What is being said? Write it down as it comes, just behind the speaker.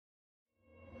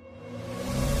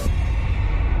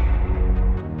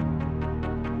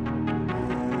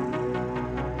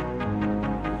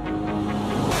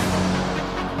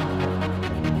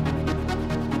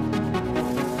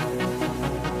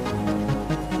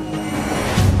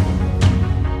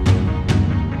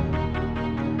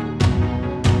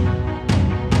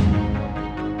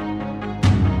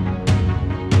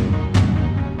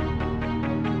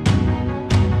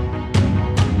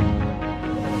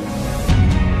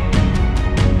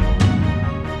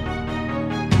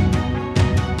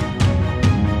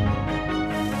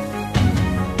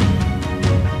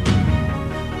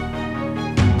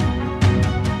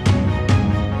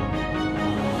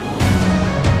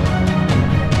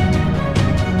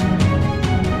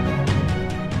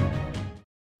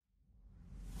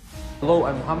Hello,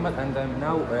 I'm Muhammad, and I'm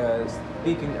now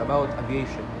speaking about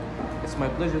aviation. It's my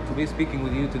pleasure to be speaking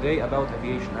with you today about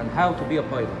aviation and how to be a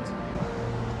pilot.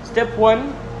 Step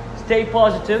 1, stay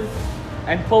positive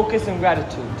and focus on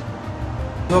gratitude.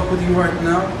 Talk with you right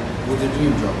now with a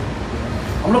dream job.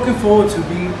 I'm looking forward to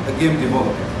being a game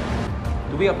developer.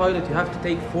 To be a pilot, you have to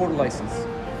take 4 licenses.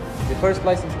 The first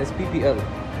license is PPL,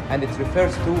 and it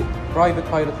refers to private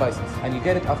pilot license, and you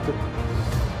get it after.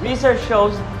 Research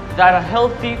shows that a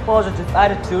healthy, positive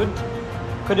attitude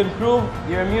could improve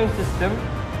your immune system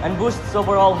and boosts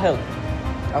overall health.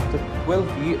 After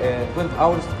 12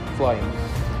 hours flying.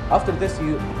 After this,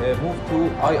 you move to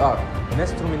IR, an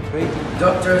instrument rating.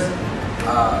 Doctors,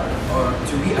 or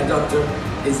to be a doctor,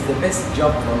 is the best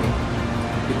job for me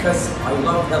because I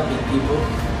love helping people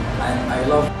and I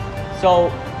love. So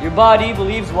your body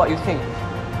believes what you think.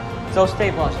 So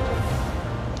stay positive.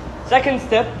 Second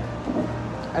step,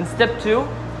 and step 2,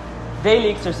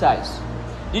 daily exercise.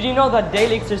 Did you know that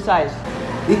daily exercise?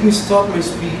 Let me start my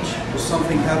speech with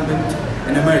something happened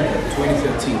in America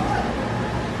 2013.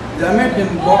 The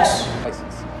American box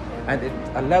license, and it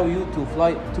allow you to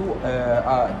fly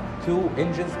two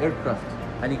engines aircraft,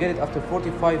 and you get it after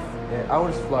 45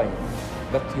 hours flying.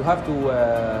 But you have to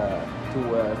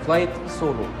fly it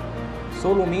solo.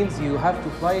 Solo means you have to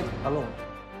fly it alone.